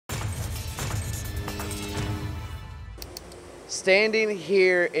standing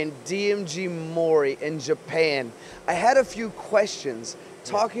here in DMG Mori in Japan. I had a few questions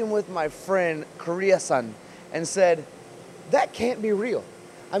talking with my friend Kuriya-san and said, that can't be real.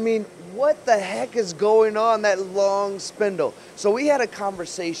 I mean, what the heck is going on, that long spindle? So we had a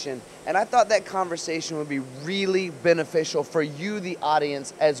conversation, and I thought that conversation would be really beneficial for you, the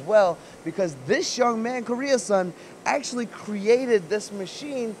audience, as well, because this young man, Kuriya-san, actually created this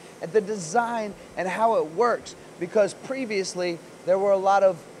machine and the design and how it works, because previously there were a lot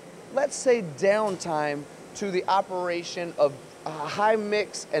of, let's say, downtime to the operation of a high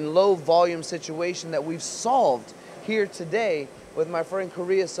mix and low volume situation that we've solved here today with my friend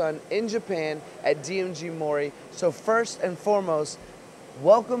Kuriya-san in Japan at DMG Mori. So first and foremost,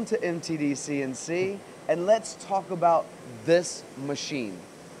 welcome to MTDCNC, and let's talk about this machine.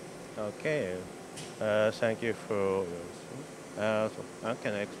 Okay, thank you for.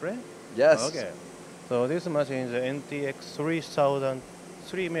 Can I explain? Yes. Okay, so this machine is an NTX 3000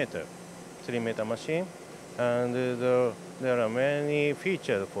 3-meter machine, and there are many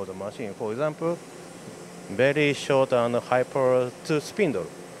features for the machine. For example, very short and high power to spindle.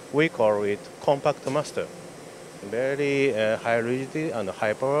 We call it compactMaster. Very high rigidity and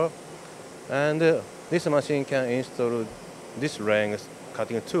high power. And this machine can install this length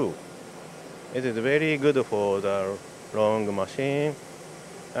cutting tool. It is very good for the long machine.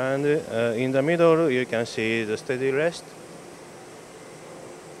 And in the middle, you can see the steady rest.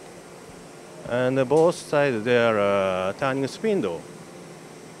 And both sides, there are turning spindle.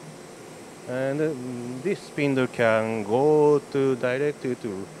 And this spindle can go directly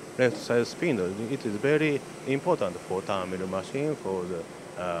to left side spindle. It is very important for turn mill machine for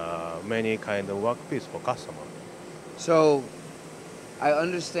the many kind of workpiece for customer. So I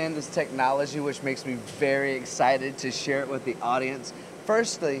understand this technology, which makes me very excited to share it with the audience.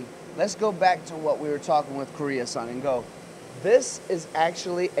 Firstly, let's go back to what we were talking with Kuriya-san and go, this is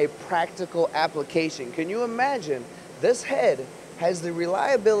actually a practical application. Can you imagine this head has the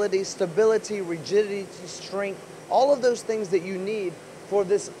reliability, stability, rigidity, strength, all of those things that you need for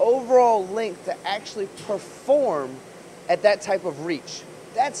this overall length to actually perform at that type of reach.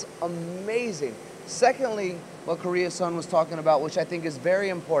 That's amazing. Secondly, what Kuriya-san was talking about, which I think is very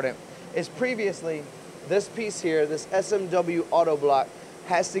important, is previously this piece here, this SMW auto block,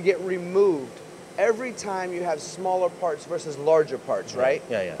 has to get removed every time you have smaller parts versus larger parts, right?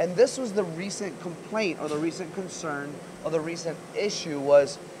 Yeah, yeah. And this was the recent complaint or the recent concern or the recent issue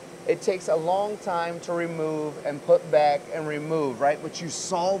was it takes a long time to remove and put back and remove, right? But you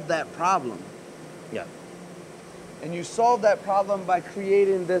solved that problem. Yeah. And you solved that problem by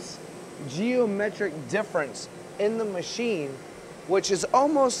creating this geometric difference in the machine, which is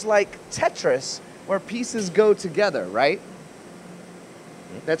almost like Tetris, where pieces go together, right?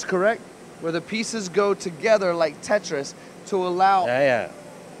 Mm-hmm. That's correct? Where the pieces go together like Tetris to allow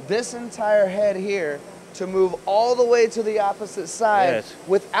this entire head here to move all the way to the opposite side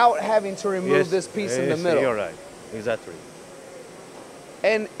without having to remove this piece in the middle. You're right, exactly.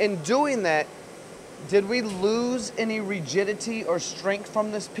 And in doing that, did we lose any rigidity or strength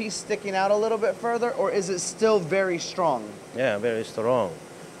from this piece sticking out a little bit further, or is it still very strong? Yeah, very strong,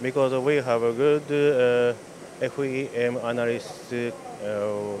 because we have a good FEM analysis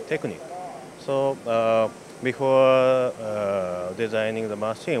technique. So before designing the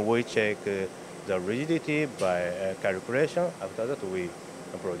machine, we check the rigidity by calculation. After that, we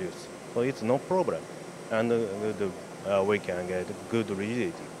produce. So it's no problem, and we can get good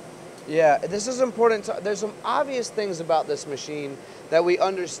rigidity. Yeah, this is important. There's some obvious things about this machine that we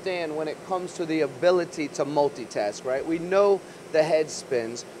understand when it comes to the ability to multitask, right? We know the head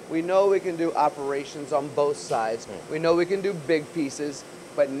spins. We know we can do operations on both sides. We know we can do big pieces,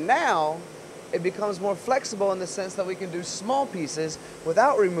 but now it becomes more flexible in the sense that we can do small pieces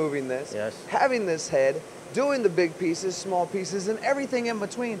without removing this, having this head, doing the big pieces, small pieces, and everything in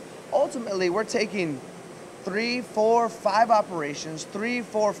between. Ultimately, we're taking 3, 4, 5 operations, 3,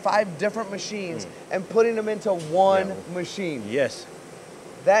 4, 5 different machines and putting them into one machine. Yes.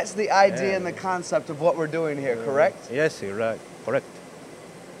 That's the idea and the concept of what we're doing here, correct? Yes, you're right. Correct.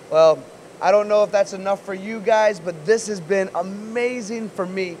 Well, I don't know if that's enough for you guys, but this has been amazing for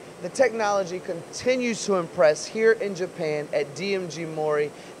me. The technology continues to impress here in Japan at DMG Mori.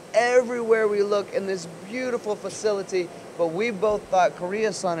 Everywhere we look in this beautiful facility, but we both thought,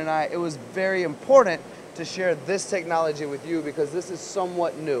 Kuriya-san and I, it was very important to share this technology with you because this is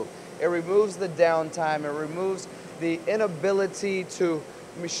somewhat new. It removes the downtime, it removes the inability to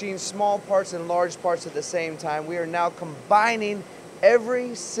machine small parts and large parts at the same time. We are now combining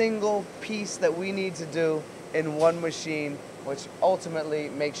every single piece that we need to do in one machine, which ultimately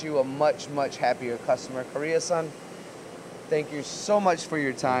makes you a much, much happier customer. Kuriya-san, Thank you so much for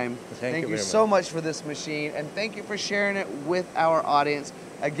your time. Thank you very so much. much for this machine, and thank you for sharing it with our audience.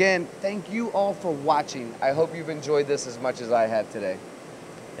 Again, thank you all for watching. I hope you've enjoyed this as much as I have today.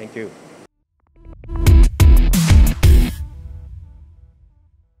 Thank you.